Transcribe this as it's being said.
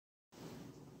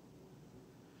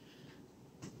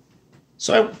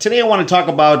Today I want to talk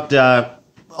about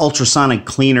ultrasonic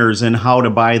cleaners and how to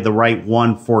buy the right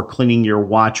one for cleaning your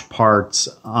watch parts.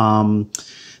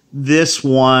 This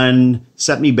one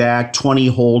set me back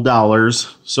 $20 whole.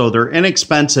 So they're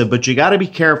inexpensive, but you got to be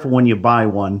careful when you buy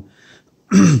one.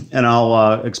 And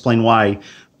I'll explain why.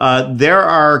 There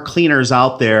are cleaners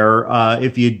out there.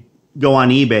 If you go on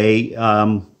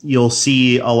eBay, you'll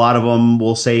see a lot of them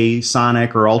will say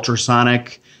sonic or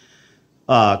ultrasonic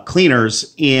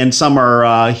cleaners, and some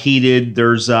are heated.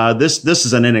 There's this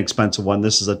is an inexpensive one.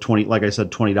 This is a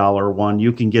 $20 one.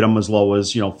 You can get them as low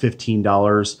as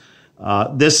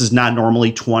 $15. This is not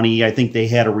normally $20. I think they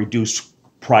had a reduced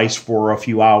price for a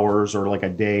few hours or like a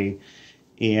day,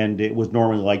 and it was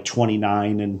normally like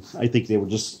 $29. And I think they were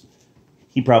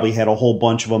he probably had a whole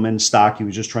bunch of them in stock. He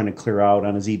was just trying to clear out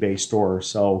on his eBay store,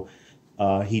 so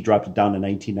he dropped it down to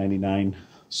 $19.99.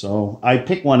 So I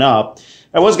picked one up.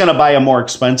 I was going to buy a more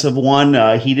expensive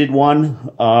one, heated one.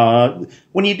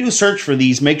 When you do search for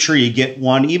these, make sure you get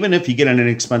one. Even if you get an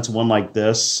inexpensive one like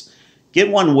this, get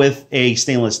one with a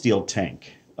stainless steel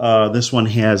tank. This one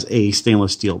has a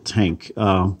stainless steel tank,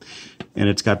 and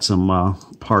it's got some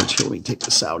parts here. Let me take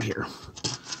this out here.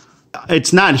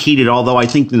 It's not heated, although I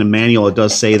think in the manual it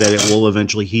does say that it will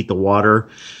eventually heat the water.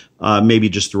 Maybe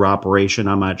just through operation,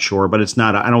 I'm not sure, but it's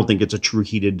not. I don't think it's a true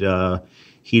heated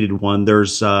one.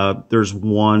 There's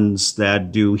ones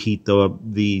that do heat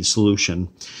the solution.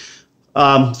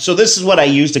 So this is what I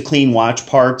use to clean watch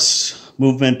parts,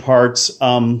 movement parts.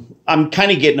 I'm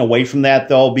kind of getting away from that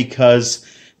though, because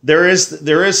there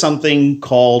is something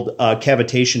called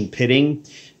cavitation pitting,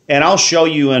 and I'll show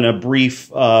you in a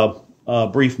brief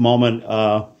moment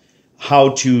how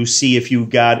to see if you've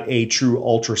got a true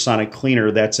ultrasonic cleaner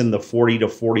that's in the 40 to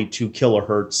 42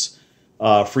 kilohertz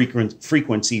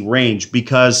frequency range,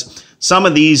 because some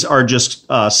of these are just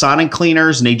sonic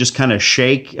cleaners and they just kind of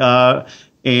shake,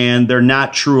 and they're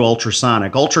not true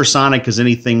ultrasonic. Ultrasonic is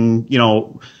anything,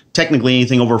 technically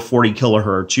anything over 40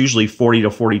 kilohertz, usually 40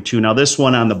 to 42. Now this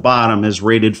one on the bottom is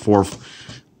rated for,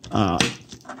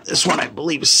 this one I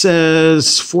believe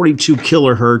says 42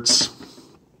 kilohertz.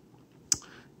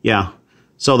 Yeah,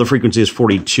 so the frequency is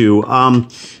 42. I'm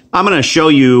going to show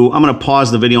you, I'm going to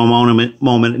pause the video a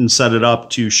moment and set it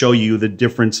up to show you the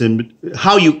difference in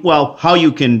how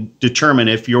you can determine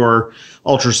if your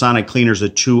ultrasonic cleaner is a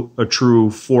true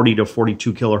 40 to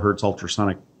 42 kilohertz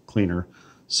ultrasonic cleaner.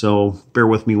 So bear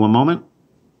with me one moment.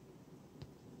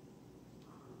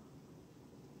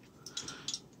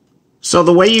 So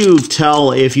the way you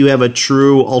tell if you have a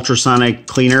true ultrasonic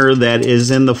cleaner that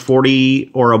is in the 40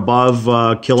 or above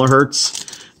kilohertz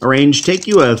range, take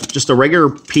you just a regular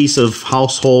piece of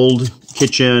household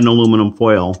kitchen aluminum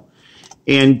foil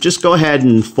and just go ahead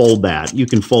and fold that. You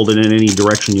can fold it in any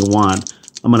direction you want.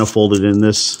 I'm going to fold it in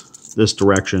this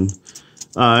direction.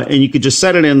 And you could just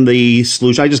set it in the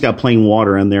solution. I just got plain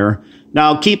water in there.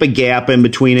 Now keep a gap in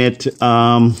between it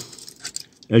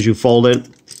as you fold it,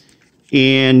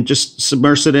 and just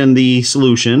submerge it in the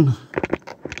solution.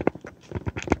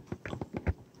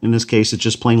 In this case, it's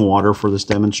just plain water for this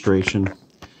demonstration.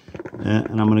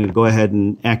 And I'm going to go ahead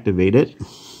and activate it.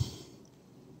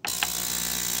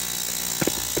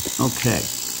 Okay.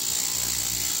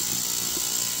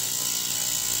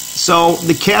 So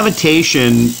the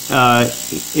cavitation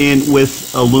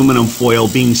with aluminum foil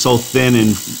being so thin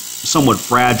and somewhat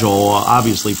fragile,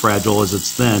 obviously fragile as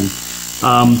it's thin,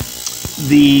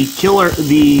 the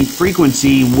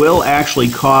frequency will actually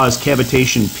cause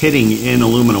cavitation pitting in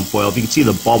aluminum foil. If you can see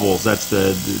the bubbles, that's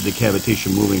the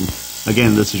cavitation moving.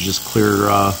 Again, this is just clear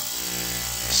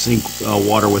sink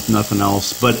water with nothing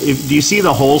else. But do you see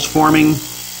the holes forming?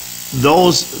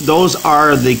 Those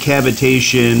are the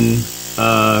cavitation.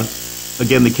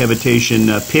 Again, the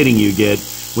cavitation pitting you get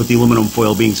with the aluminum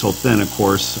foil being so thin. Of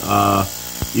course,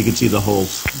 you can see the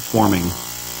holes forming.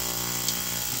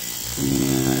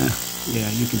 Yeah,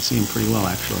 you can see them pretty well,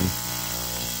 actually.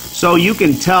 So you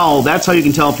can tell, that's how you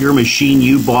can tell if your machine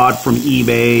you bought from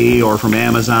eBay or from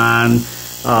Amazon.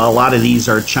 A lot of these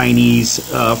are Chinese.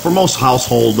 For most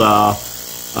household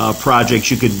projects,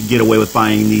 you could get away with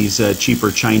buying these cheaper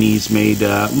Chinese-made.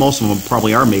 Most of them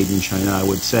probably are made in China, I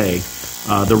would say.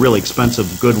 The really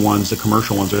expensive, good ones, the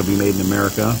commercial ones, are going to be made in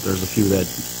America. There's a few that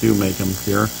do make them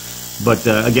here. But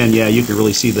again, yeah, you can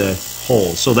really see the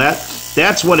holes. So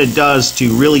that's what it does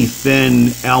to really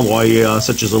thin alloy,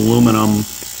 such as aluminum.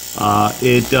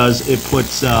 It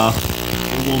puts the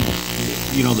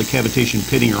cavitation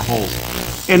pitting or holes.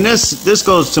 And this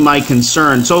goes to my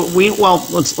concern. So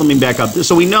let me back up.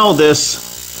 So we know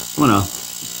this. I'm gonna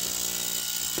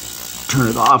turn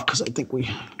it off because I think we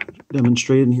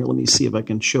demonstrated in here. Let me see if I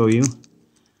can show you.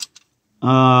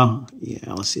 Yeah,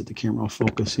 let's see if the camera will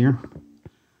focus here.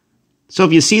 So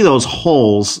if you see those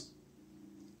holes,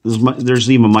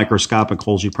 there's even microscopic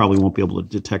holes you probably won't be able to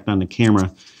detect on the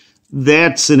camera.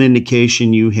 That's an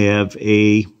indication you have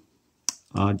a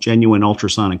genuine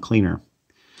ultrasonic cleaner.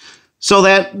 So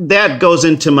that goes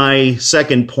into my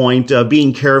second point,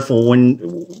 being careful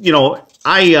when, you know,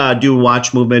 I do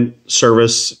watch movement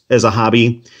service as a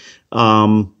hobby.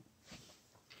 Put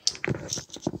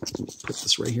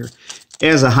this right here.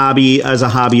 As a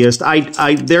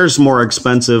hobbyist, there's more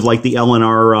expensive, like the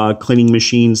L&R cleaning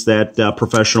machines that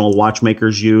professional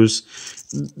watchmakers use.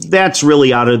 That's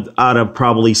really out of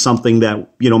probably something that,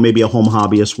 you know, maybe a home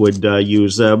hobbyist would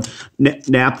use.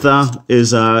 Naphtha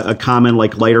is a common,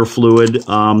 like, lighter fluid.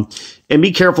 And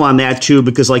be careful on that too,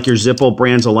 because like your Zippo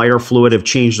brands of lighter fluid have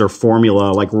changed their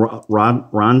formula, like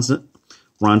Ronson.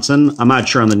 I'm not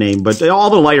sure on the name, but all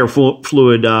the lighter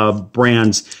fluid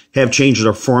brands have changed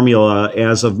their formula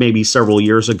as of maybe several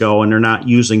years ago, and they're not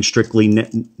using strictly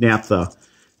naphtha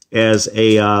as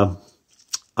a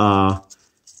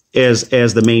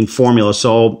as the main formula.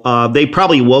 So they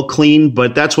probably will clean,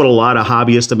 but that's what a lot of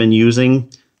hobbyists have been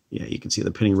using. Yeah, you can see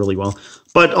the pinning really well.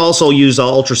 But also use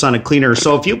ultrasonic cleaner.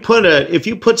 So if you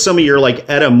put some of your like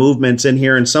ETA movements in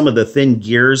here and some of the thin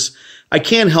gears, I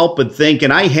can't help but think,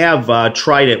 and I have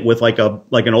tried it with like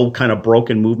an old kind of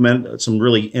broken movement, some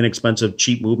really inexpensive,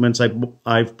 cheap movements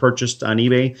I've purchased on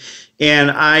eBay,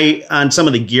 and on some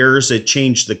of the gears it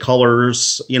changed the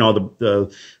colors. You know,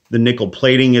 the nickel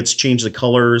plating, it's changed the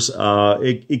colors.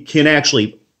 It can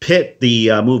actually pit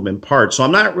the movement part. So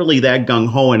I'm not really that gung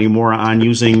ho anymore on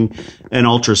using an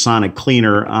ultrasonic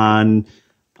cleaner on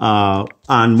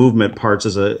movement parts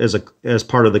as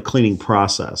part of the cleaning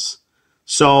process.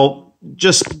 So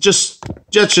that's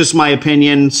just my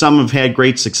opinion. Some have had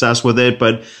great success with it,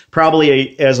 but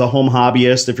probably as a home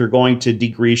hobbyist, if you're going to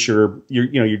degrease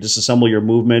you disassemble your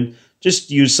movement,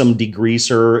 just use some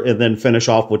degreaser and then finish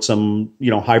off with some, you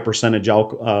know, high percentage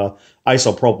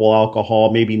isopropyl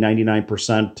alcohol, maybe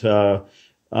 99%. You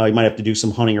might have to do some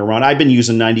hunting around. I've been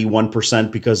using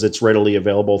 91% because it's readily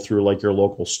available through like your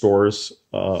local stores.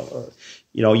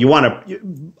 You know,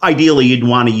 ideally you'd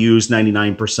want to use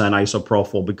 99%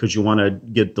 isopropyl because you want to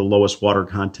get the lowest water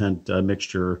content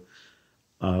mixture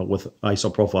with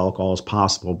isopropyl alcohol as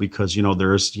possible, because, you know,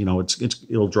 there's, you know,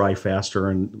 it'll dry faster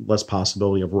and less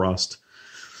possibility of rust.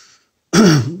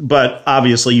 But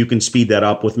obviously you can speed that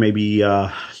up with maybe,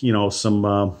 you know,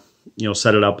 some, you know,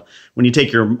 set it up when you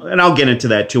take and I'll get into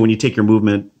that too, when you take your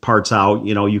movement parts out,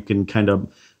 you know, you can kind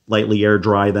of lightly air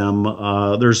dry them.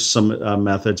 There's some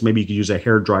methods. Maybe you could use a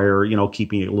hair dryer, you know,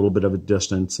 keeping it a little bit of a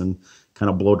distance and kind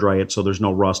of blow dry it so there's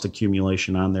no rust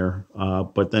accumulation on there.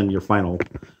 But then your final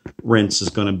rinse is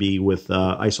going to be with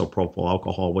isopropyl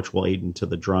alcohol, which will aid into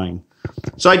the drying.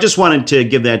 So I just wanted to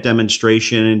give that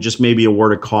demonstration and just maybe a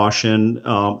word of caution.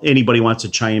 Anybody wants to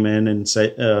chime in and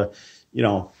say, you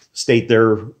know, state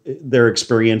their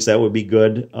experience, that would be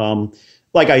good.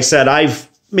 Like I said,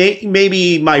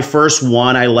 maybe my first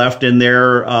one I left in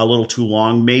there a little too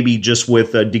long, maybe just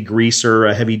with a degreaser,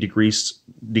 a heavy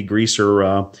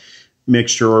degreaser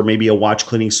mixture, or maybe a watch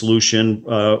cleaning solution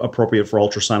appropriate for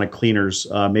ultrasonic cleaners,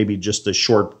 maybe just a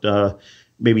short,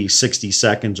 maybe 60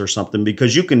 seconds or something,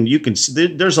 because you can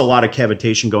there's a lot of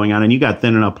cavitation going on, and you got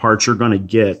thin enough parts, you're going to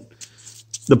get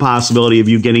the possibility of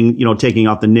you getting, you know, taking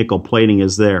off the nickel plating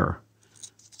is there.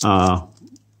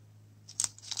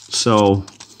 So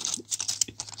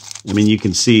I mean, you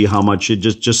can see how much it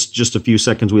just a few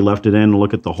seconds we left it in, and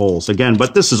look at the holes again.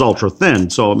 But this is ultra thin,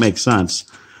 so it makes sense.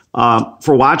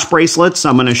 For watch bracelets,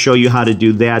 I'm going to show you how to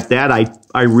do that. That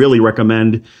I really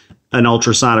recommend an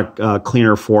ultrasonic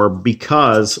cleaner for,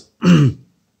 because, and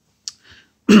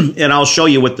I'll show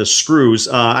you with the screws.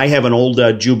 I have an old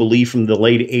Jubilee from the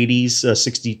late 80s,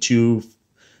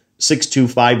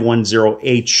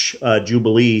 62510H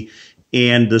Jubilee.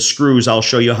 And the screws, I'll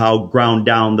show you how ground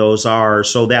down those are.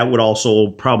 So that would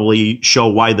also probably show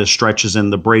why the stretches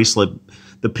in the bracelet,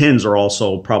 the pins are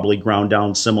also probably ground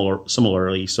down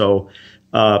similarly. So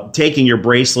taking your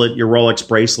bracelet, your Rolex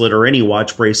bracelet or any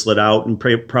watch bracelet out, and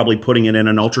probably putting it in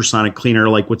an ultrasonic cleaner,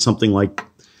 like with something like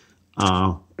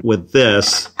with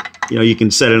this, you know, you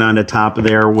can set it on the top of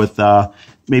there with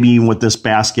maybe even with this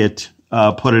basket,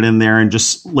 put it in there and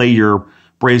just lay your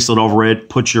bracelet over it,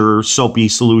 put your soapy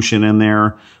solution in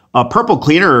there. Purple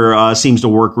cleaner seems to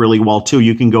work really well too.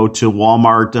 You can go to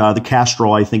Walmart. The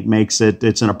Castrol, I think, makes it.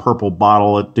 It's in a purple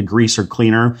bottle, a degreaser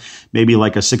cleaner, maybe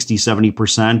like a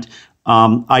 60-70%.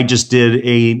 I just did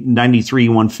a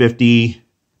 93-150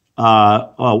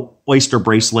 oyster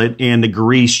bracelet, and the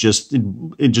grease just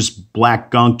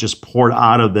black gunk just poured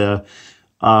out of the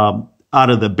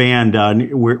the band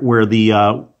where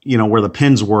the where the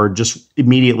pins were. Just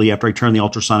immediately after I turned the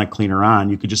ultrasonic cleaner on,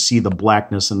 you could just see the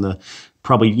blackness and the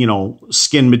probably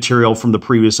skin material from the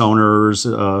previous owners,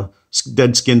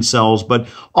 dead skin cells. But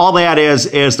all that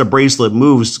as the bracelet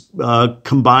moves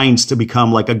combines to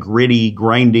become like a gritty,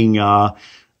 grinding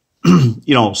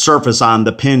surface on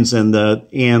the pins and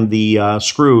the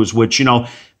screws, which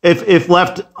if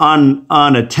left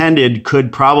unattended,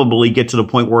 could probably get to the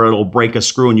point where it'll break a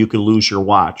screw and you could lose your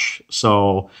watch.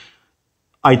 So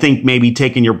I think maybe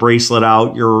taking your bracelet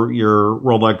out, your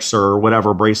Rolex or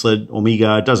whatever bracelet,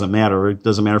 Omega, it doesn't matter. It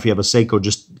doesn't matter if you have a Seiko,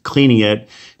 just cleaning it.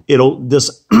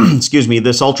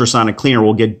 This ultrasonic cleaner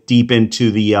will get deep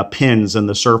into the pins and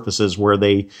the surfaces where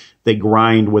they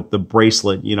grind with the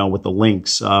bracelet, with the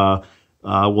links,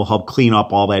 will help clean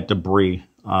up all that debris.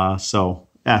 So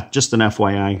yeah, just an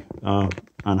FYI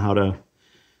on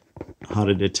how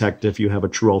to detect if you have a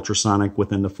true ultrasonic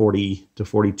within the 40 to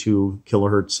 42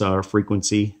 kilohertz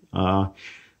frequency.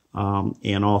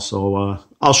 And also,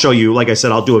 I'll show you, like I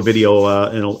said, I'll do a video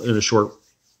in a short,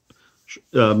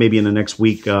 maybe in the next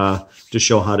week, to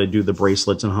show how to do the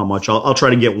bracelets and how much. I'll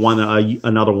try to get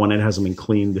another one that hasn't been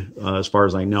cleaned as far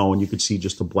as I know, and you could see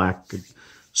just the black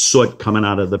soot coming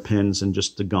out of the pins and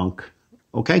just the gunk.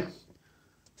 Okay?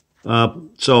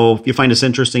 So if you find this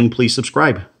interesting, please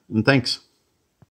subscribe, and thanks.